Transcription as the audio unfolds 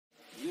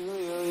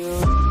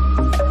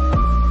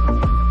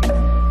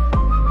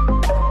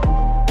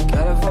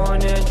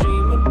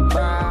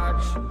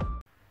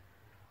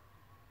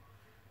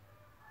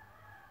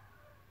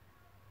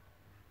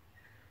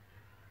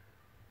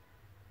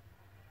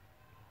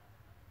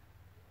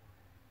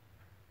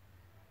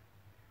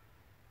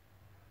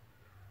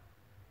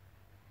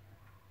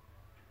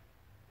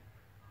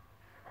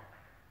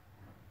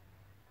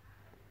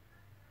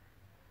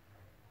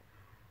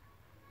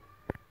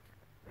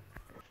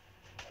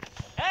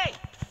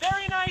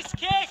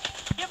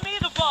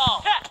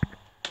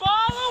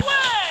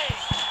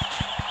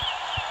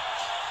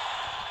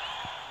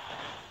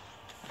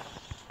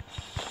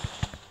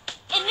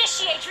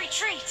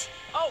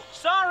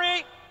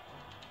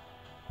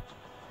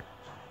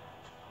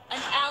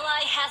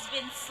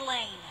been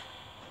slain.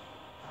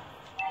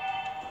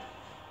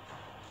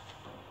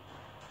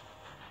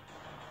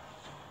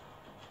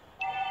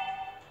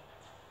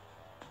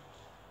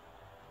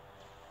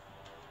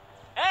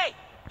 Hey,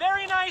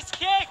 very nice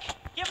kick.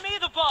 Give me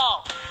the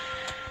ball.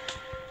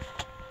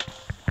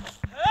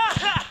 Ah,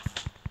 ha,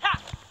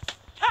 ha,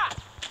 ha,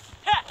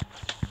 ha.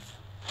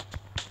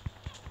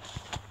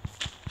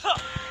 Huh.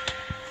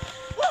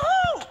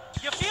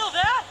 Woohoo! You feel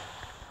that?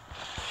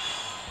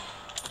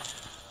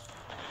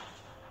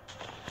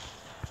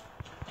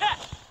 Ha.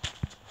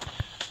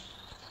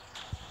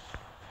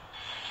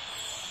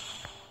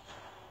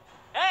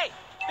 Hey,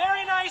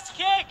 very nice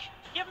kick.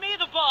 Give me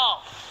the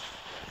ball.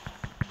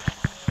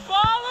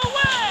 Ball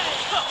away!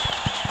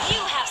 You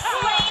have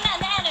slain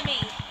an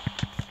enemy.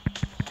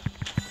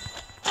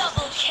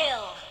 Double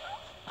kill.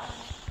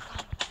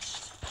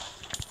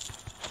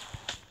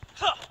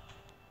 Huh.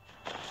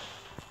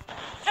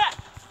 Ha.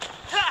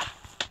 Ha.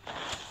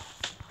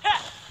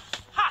 Ha.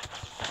 Ha.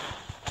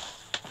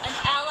 An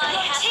ally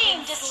Your has team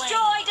been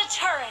destroyed a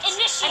turret.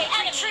 Initiate An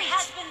enemy retreat.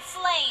 has been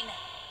slain.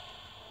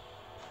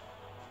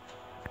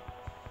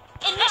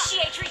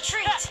 Initiate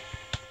retreat.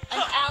 An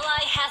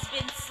ally has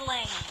been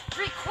slain.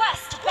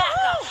 Request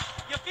backup.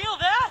 Woohoo! You feel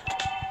that?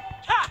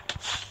 Ha!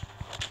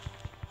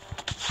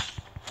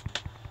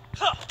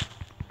 Huh.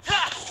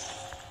 Ha!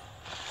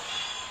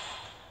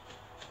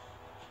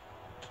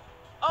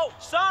 Oh,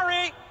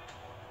 sorry.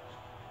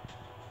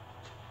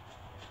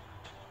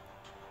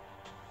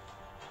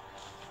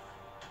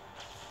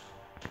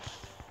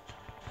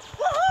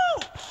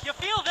 Woohoo! You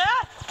feel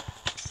that?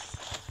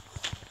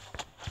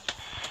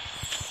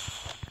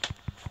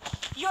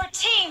 Your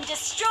team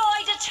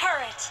destroyed a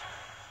turret.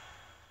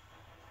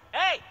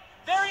 Hey,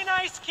 very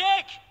nice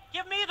kick.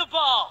 Give me the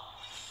ball.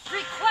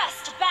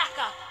 Request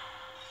backup.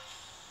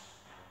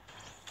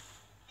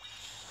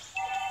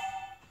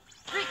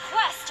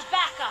 Request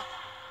backup.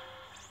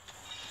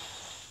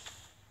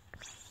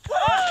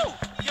 Woo!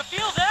 You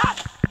feel that?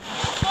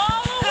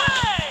 Ball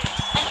away!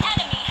 An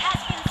enemy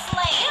has been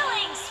slain.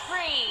 Killing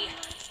spree.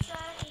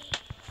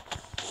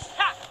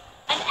 Ha!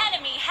 An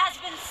enemy has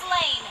been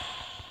slain.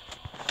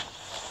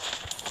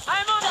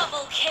 I'm on.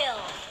 Double kill.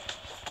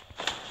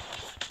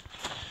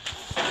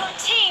 Your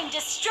team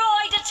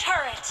destroyed a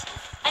turret.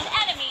 An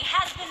enemy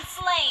has been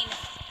slain.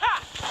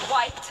 Ha!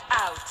 Wiped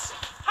out.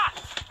 Ha!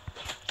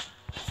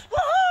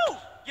 Woohoo!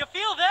 You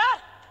feel that?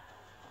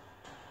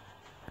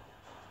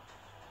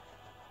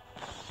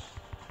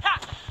 Ha!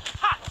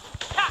 Ha!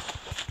 Ha!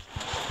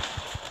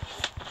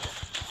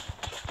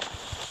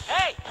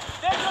 Hey,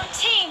 there's Your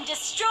team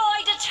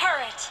destroyed a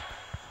turret.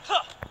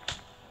 Huh.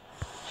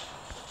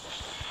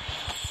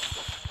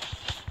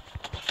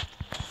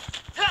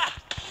 Ha!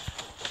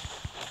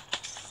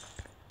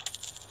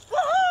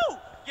 Woohoo!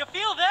 You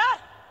feel that?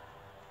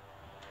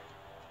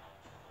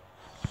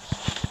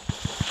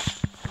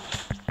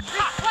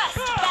 Request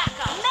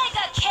backup.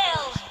 Mega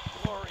kill.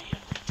 Glory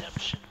and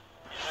redemption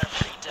in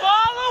every death.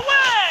 Ball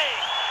away!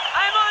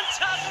 I'm on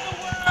top of the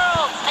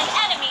world! An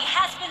enemy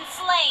has been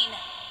slain.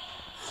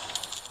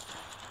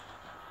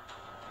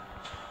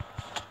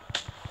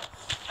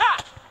 Ha!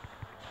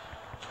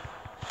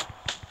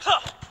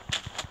 Huh.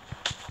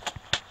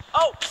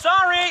 Oh,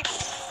 sorry!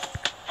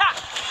 Ha!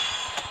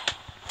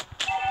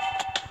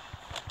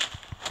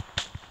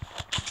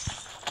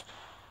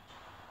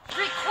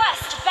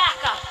 Request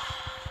backup.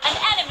 An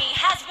enemy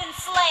has been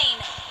slain.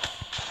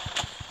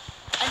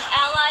 An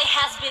ally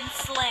has been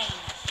slain.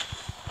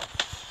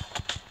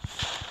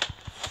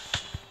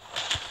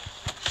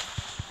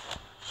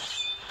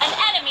 An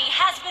enemy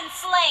has been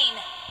slain.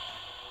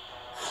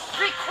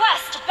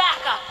 Request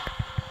backup.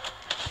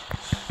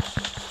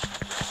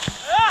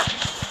 Ah!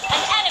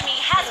 An enemy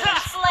has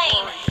been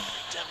slain. Glory and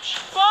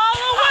redemption. Ball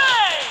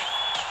away!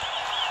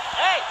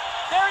 Hey,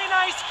 very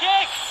nice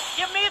kick!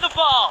 Give me the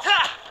ball!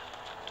 Ha!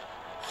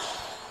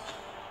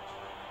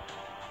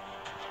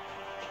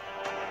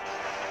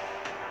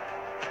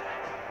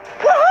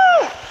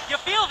 Woohoo! You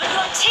feel Your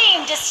that?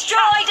 team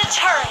destroyed a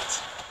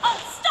turret.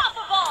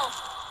 Unstoppable.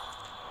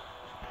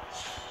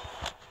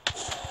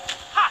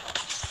 Ha!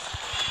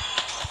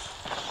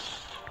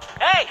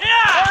 Hey,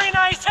 very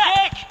nice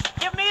kick!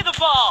 Give me the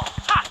ball!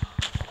 Ha!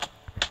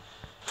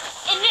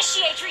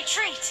 Initiate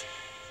retreat.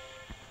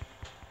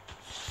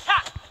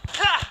 Ha!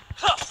 Ha!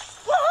 Huh.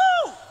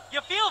 Woohoo!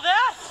 You feel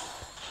that?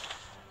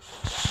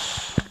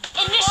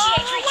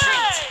 Initiate Ball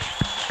retreat. away!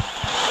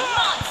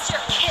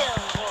 Monster kill.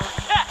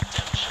 Ha!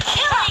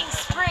 Killing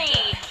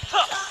spree.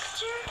 Huh.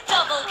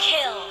 Double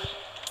kill.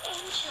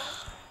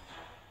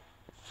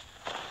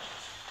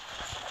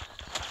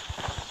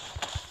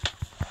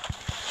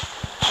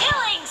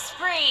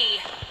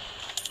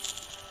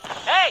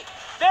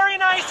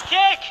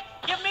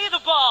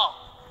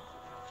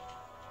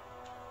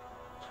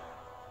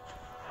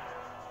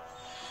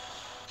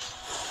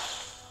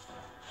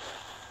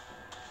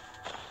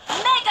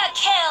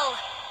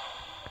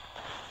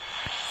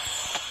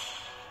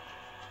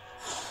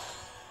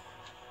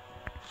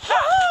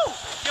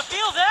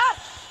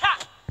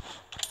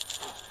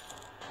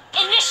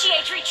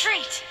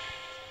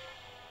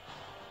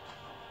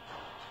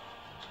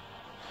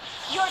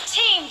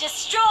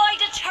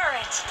 destroyed a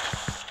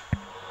turret.